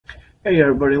Hey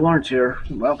everybody, Lawrence here.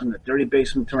 Welcome to Dirty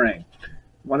Basement Terrain.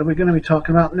 What are we going to be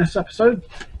talking about in this episode?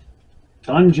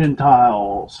 Dungeon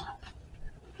tiles.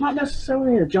 Not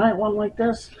necessarily a giant one like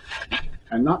this,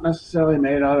 and not necessarily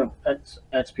made out of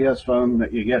XPS foam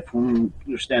that you get from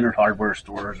your standard hardware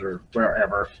stores or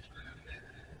wherever.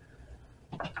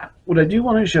 What I do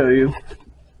want to show you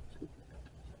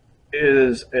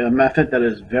is a method that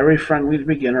is very friendly to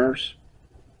beginners,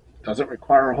 doesn't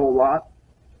require a whole lot,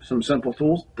 some simple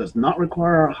tools, does not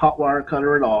require a hot wire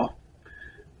cutter at all.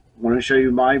 I want to show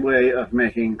you my way of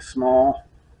making small,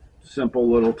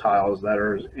 simple little tiles that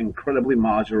are incredibly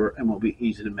modular and will be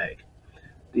easy to make.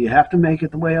 Do you have to make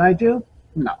it the way I do?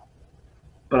 No.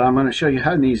 But I'm going to show you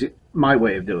how my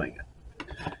way of doing it.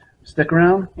 Stick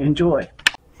around, enjoy.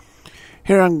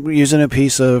 Here I'm using a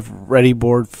piece of ready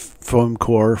board foam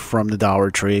core from the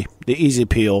Dollar Tree, the easy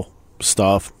peel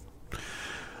stuff.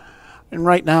 And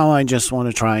right now I just want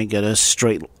to try and get a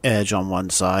straight edge on one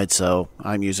side, so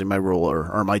I'm using my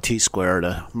ruler or my T-square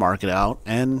to mark it out.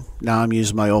 And now I'm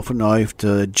using my open knife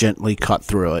to gently cut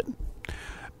through it.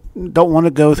 Don't want to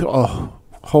go through a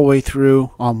whole way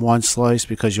through on one slice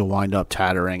because you'll wind up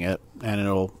tattering it and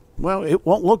it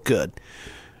won't look good.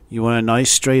 You want a nice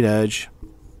straight edge.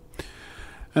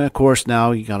 And of course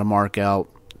now you got to mark out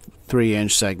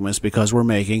 3-inch segments because we're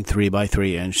making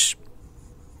 3x3-inch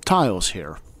tiles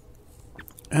here.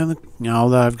 And now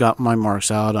that I've got my marks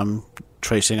out, I'm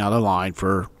tracing out a line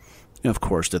for, of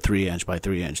course, the 3-inch by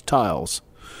 3-inch tiles.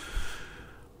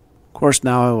 Of course,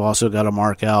 now I've also got to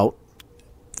mark out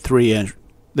the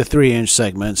 3-inch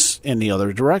segments in the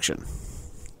other direction.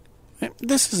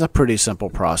 This is a pretty simple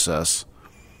process.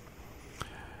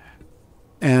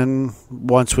 And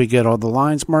once we get all the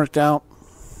lines marked out,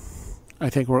 I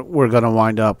think we're going to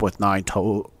wind up with 9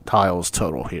 tiles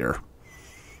total here.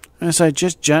 And so I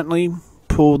just gently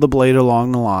pull the blade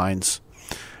along the lines.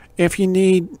 If you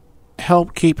need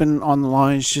help keeping on the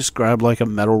lines, just grab like a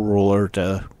metal ruler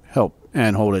to help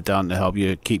and hold it down to help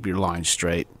you keep your lines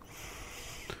straight.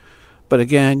 But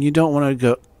again, you don't want to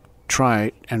go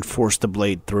try and force the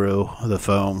blade through the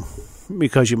foam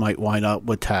because you might wind up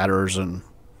with tatters, and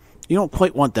you don't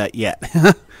quite want that yet.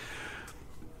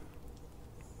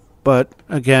 But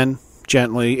again,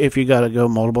 gently, if you got to go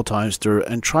multiple times through,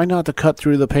 and try not to cut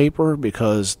through the paper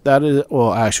because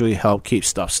will actually help keep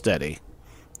stuff steady.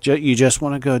 You just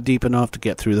want to go deep enough to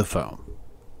get through the foam.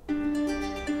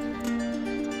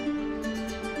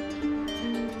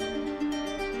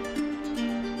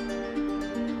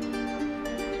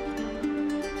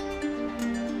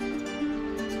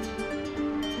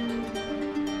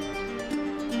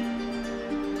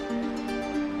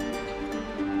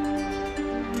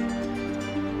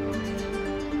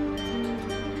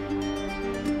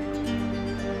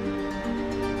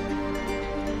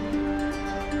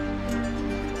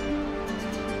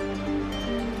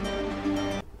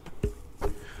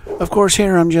 Of course,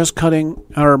 here I'm just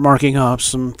marking up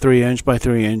some 3-inch by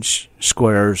 3-inch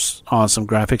squares on some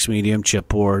graphics medium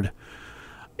chipboard.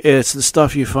 It's the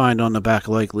stuff you find on the back of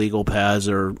like legal pads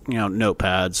or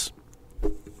notepads.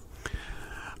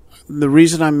 The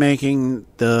reason I'm making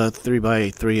the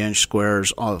 3x3-inch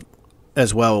squares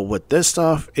as well with this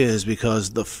stuff is because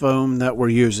the foam that we're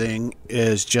using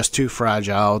is just too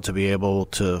fragile to be able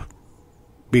to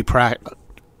be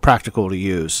practical to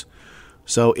use.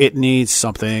 So it needs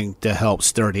something to help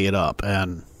sturdy it up,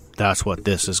 and that's what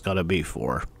this is going to be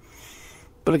for.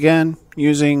 But again,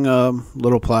 using a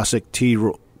little plastic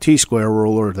T-square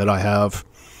ruler that I have,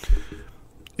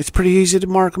 it's pretty easy to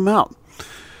mark them out.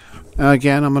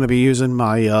 Again, I'm going to be using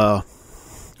my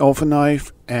open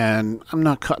knife, and I'm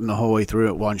not cutting the whole way through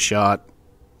it one shot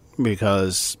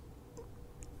because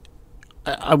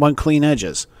I want clean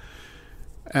edges.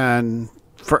 And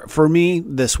for me,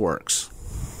 this works.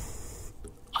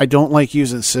 I don't like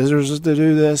using scissors to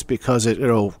do this because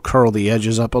it'll curl the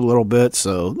edges up a little bit,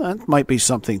 so that might be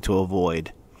something to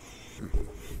avoid.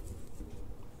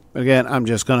 Again, I'm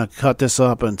just going to cut this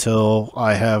up until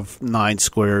I have 9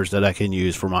 squares that I can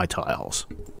use for my tiles.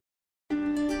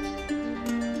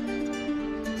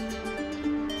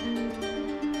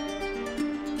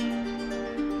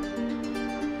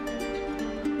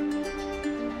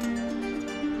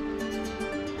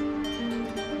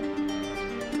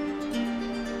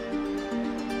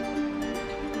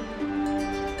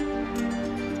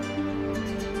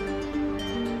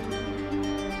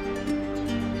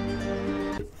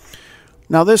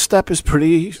 Now this step is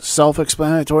pretty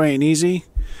self-explanatory and easy.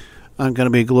 I'm going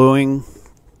to be gluing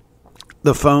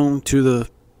the foam to the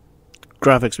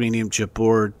graphics medium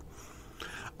chipboard.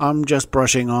 I'm just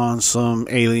brushing on some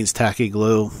Aliens tacky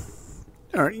glue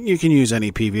or you can use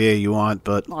any PVA you want,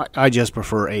 but I just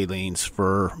prefer Aleen's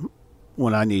for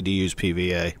when I need to use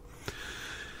PVA.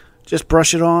 Just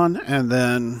brush it on and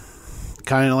then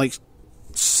kind of like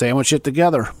sandwich it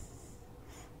together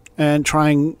and try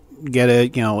and get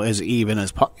it, as even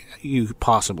as you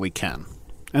possibly can.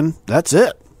 And that's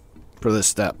it for this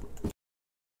step.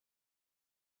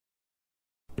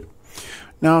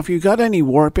 Now, if you got any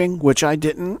warping, which I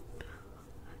didn't,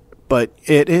 but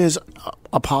it is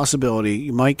a possibility,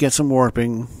 you might get some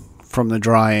warping from the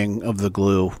drying of the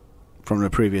glue from the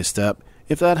previous step.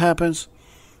 If that happens,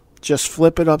 just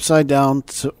flip it upside down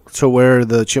to where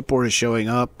the chipboard is showing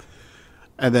up,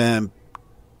 and then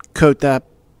coat that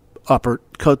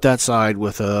side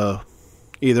with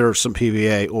either some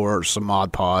PVA or some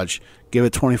Mod Podge. Give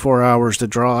it 24 hours to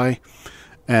dry,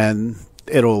 and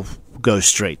it'll go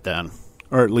straight then,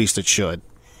 or at least it should.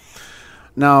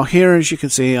 Now here, as you can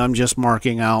see, I'm just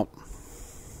marking out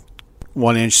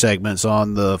 1-inch segments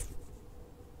on the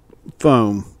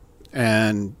foam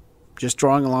and just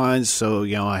drawing lines so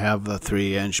I have a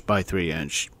 3-inch by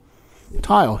 3-inch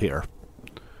tile here.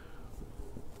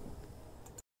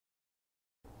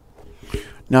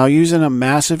 Now, using a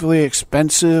massively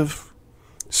expensive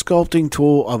sculpting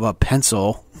tool of a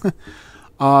pencil,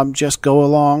 just go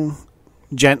along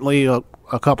gently a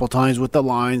couple times with the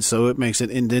line so it makes an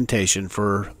indentation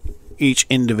for each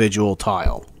individual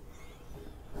tile.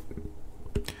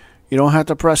 You don't have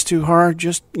to press too hard,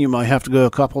 you might have to go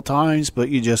a couple times, but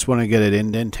you just want to get an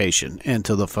indentation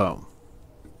into the foam.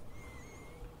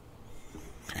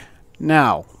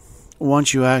 Now,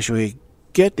 once you actually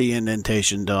get the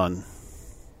indentation done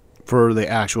for the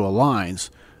actual lines,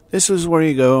 this is where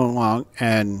you go along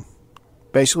and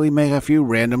basically make a few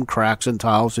random cracks in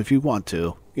tiles if you want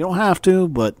to. You don't have to,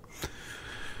 but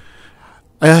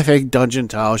I think dungeon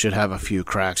tiles should have a few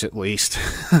cracks at least.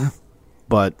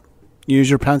 But use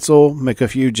your pencil, make a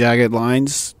few jagged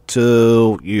lines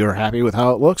till you're happy with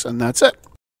how it looks, and that's it.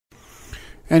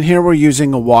 And here we're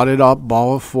using a wadded up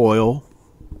ball of foil,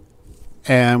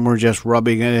 and we're just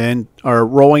rubbing it in, or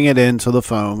rolling it into the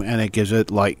foam, and it gives it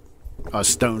like a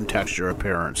stone texture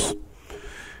appearance.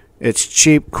 It's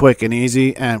cheap, quick, and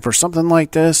easy, and for something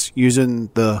like this,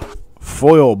 using the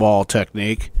foil ball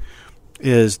technique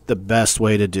is the best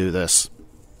way to do this.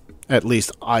 At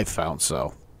least I found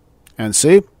so. And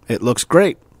see, it looks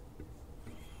great.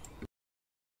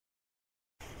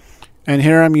 And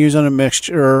here I'm using a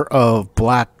mixture of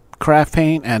black craft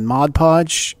paint and Mod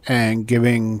Podge and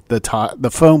giving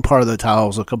the foam part of the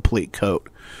tiles a complete coat.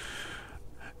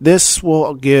 This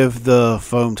will give the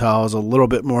foam tiles a little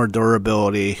bit more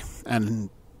durability,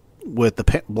 and with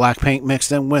the black paint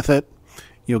mixed in with it,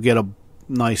 you'll get a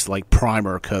nice like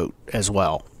primer coat as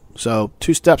well. So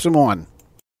 2 steps in one.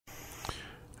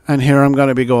 And here I'm going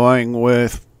to be going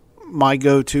with my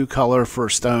go-to color for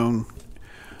stone,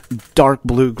 dark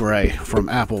blue gray from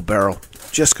Apple Barrel.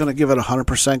 Just going to give it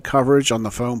 100% coverage on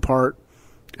the foam part,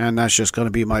 and that's just going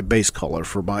to be my base color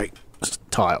for my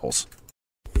tiles.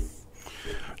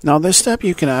 Now this step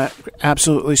you can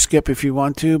absolutely skip if you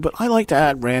want to, but I like to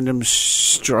add random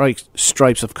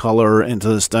stripes of color into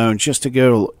the stone just to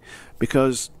go,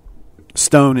 because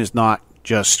stone is not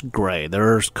just gray,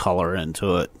 there's color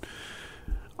into it.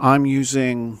 I'm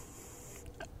using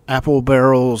Apple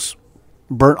Barrel's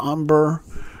Burnt Umber,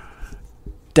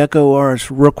 Deco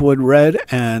Art's Rookwood Red,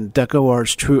 and Deco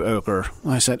Art's True Ochre.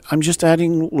 Like I said, I'm just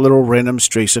adding little random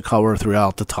streaks of color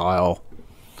throughout the tile.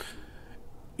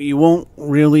 You won't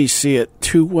really see it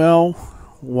too well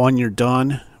when you're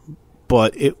done,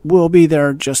 but it will be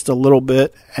there just a little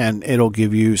bit, and it'll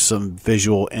give you some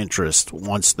visual interest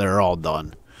once they're all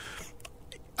done.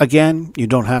 Again, you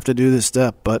don't have to do this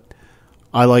step, but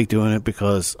I like doing it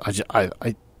because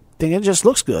I think it just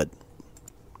looks good.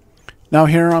 Now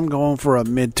here I'm going for a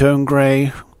mid-tone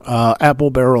gray,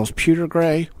 Apple Barrel's Pewter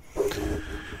Gray.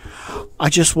 I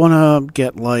just want to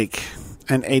get like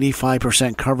an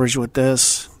 85% coverage with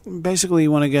this. Basically,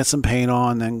 you want to get some paint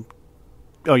on, then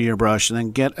your brush, and then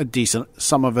get a decent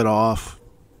some of it off.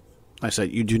 Like I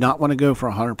said, you do not want to go for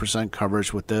 100%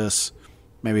 coverage with this.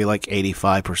 Maybe like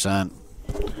 85%.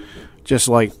 Just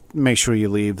like make sure you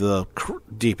leave the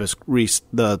deepest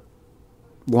the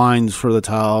lines for the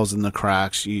tiles and the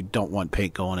cracks. You don't want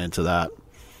paint going into that.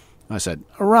 Like I said,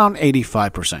 around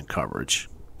 85% coverage.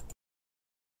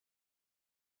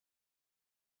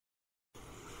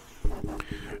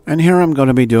 And here I'm going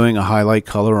to be doing a highlight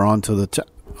color onto the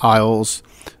tiles.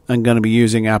 I'm going to be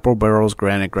using Apple Barrel's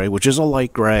Granite Gray, which is a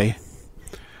light gray.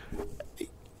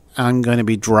 I'm going to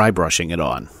be dry brushing it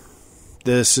on.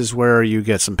 This is where you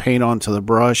get some paint onto the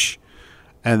brush,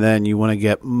 and then you want to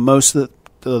get most of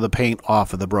the paint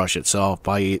off of the brush itself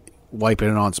by wiping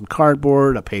it on some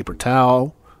cardboard, a paper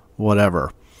towel,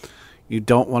 whatever. You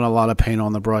don't want a lot of paint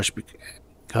on the brush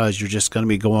because you're just going to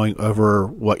be going over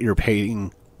what you're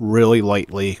painting really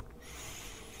lightly.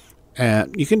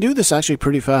 And you can do this actually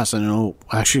pretty fast, and it'll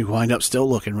actually wind up still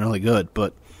looking really good.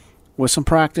 But with some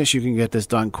practice, you can get this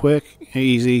done quick,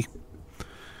 easy,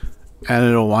 and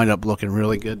it'll wind up looking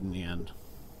really good in the end.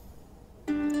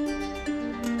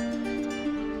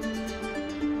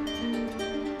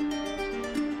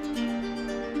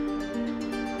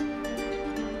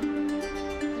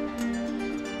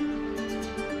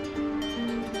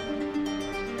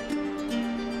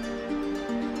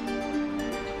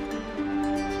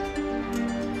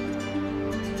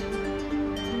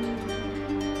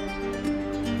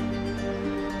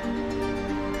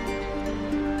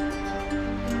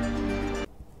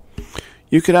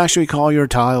 You could actually call your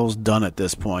tiles done at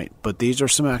this point, but these are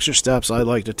some extra steps I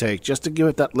like to take just to give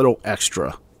it that little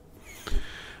extra.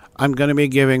 I'm going to be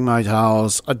giving my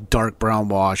tiles a dark brown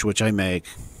wash, which I make.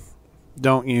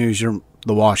 Don't use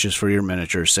the washes for your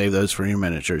miniatures. Save those for your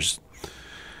miniatures.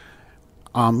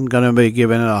 I'm going to be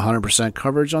giving it 100%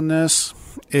 coverage on this.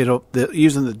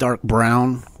 Using the dark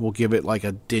brown will give it like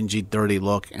a dingy, dirty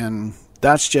look, and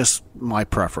that's just my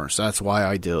preference. That's why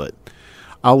I do it.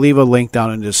 I'll leave a link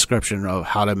down in the description of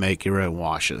how to make your own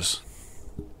washes.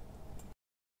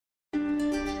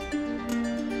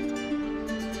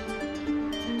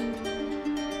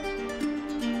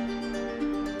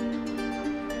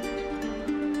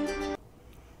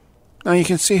 Now you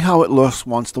can see how it looks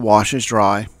once the wash is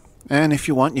dry. And if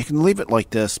you want, you can leave it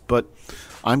like this, but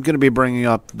I'm going to be bringing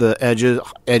up the edge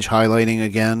highlighting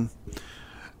again.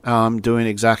 Doing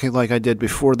exactly like I did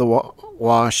before the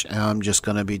wash, and I'm just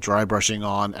going to be dry brushing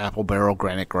on Apple Barrel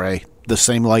Granite Gray, the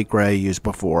same light gray used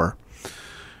before.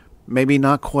 Maybe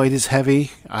not quite as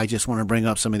heavy. I just want to bring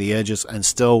up some of the edges and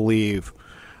still leave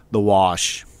the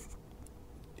wash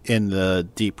in the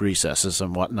deep recesses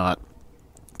and whatnot,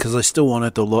 because I still want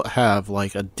it to have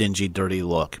like a dingy, dirty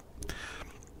look.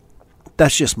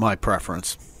 That's just my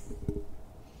preference.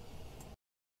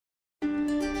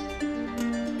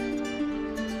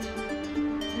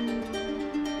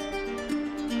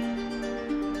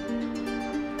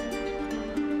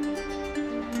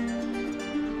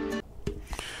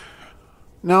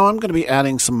 Now I'm going to be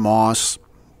adding some moss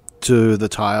to the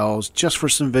tiles just for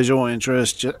some visual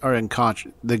interest, or in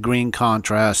the green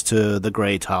contrast to the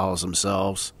gray tiles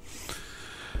themselves.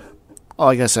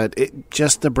 Like I said,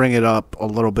 just to bring it up a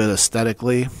little bit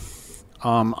aesthetically.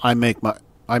 I make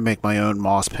my own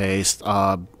moss paste.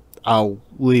 I'll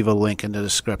leave a link in the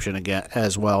description again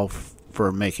as well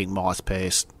for making moss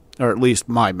paste, or at least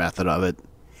my method of it.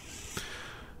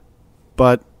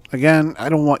 But again,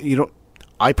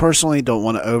 I personally don't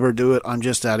want to overdo it. I'm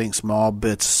just adding small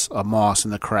bits of moss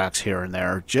in the cracks here and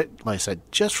there. Like I said,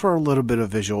 just for a little bit of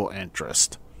visual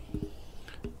interest.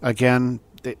 Again,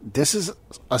 this is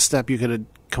a step you could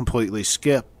completely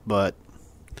skip, but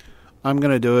I'm going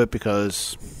to do it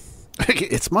because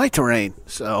it's my terrain.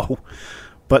 So,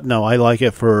 but no, I like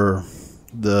it for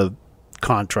the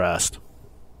contrast.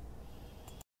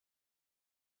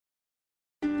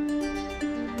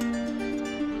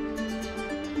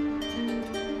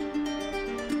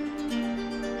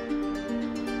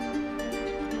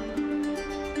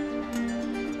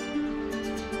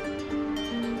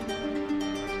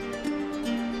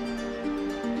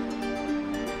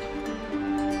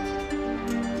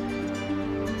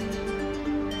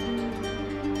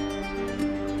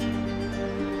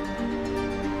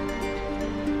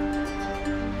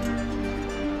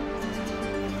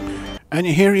 And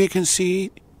here you can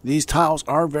see these tiles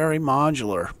are very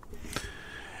modular.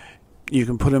 You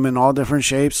can put them in all different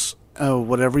shapes,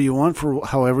 whatever you want for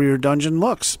however your dungeon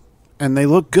looks. And they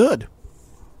look good.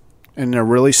 And they're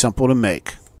really simple to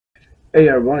make. Hey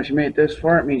everyone, if you made it this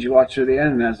far, it means you watched to the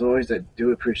end, and as always, I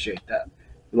do appreciate that.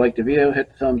 If you liked the video,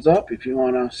 hit the thumbs up. If you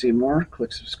want to see more,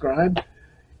 click subscribe.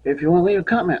 If you want to leave a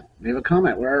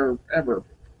comment wherever.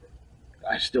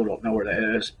 I still don't know where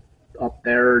that is. Up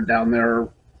there, down there,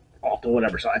 off to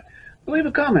whatever side. But leave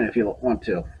a comment if you want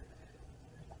to.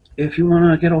 If you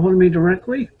want to get a hold of me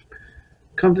directly,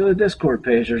 come to the Discord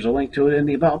page. There's a link to it in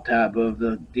the About tab of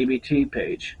the DBT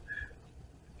page.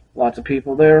 Lots of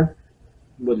people there.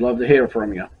 Would love to hear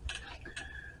from you.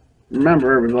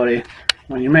 Remember, everybody,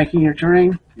 when you're making your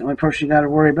terrain, the only person you got to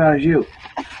worry about is you,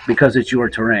 because it's your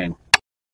terrain.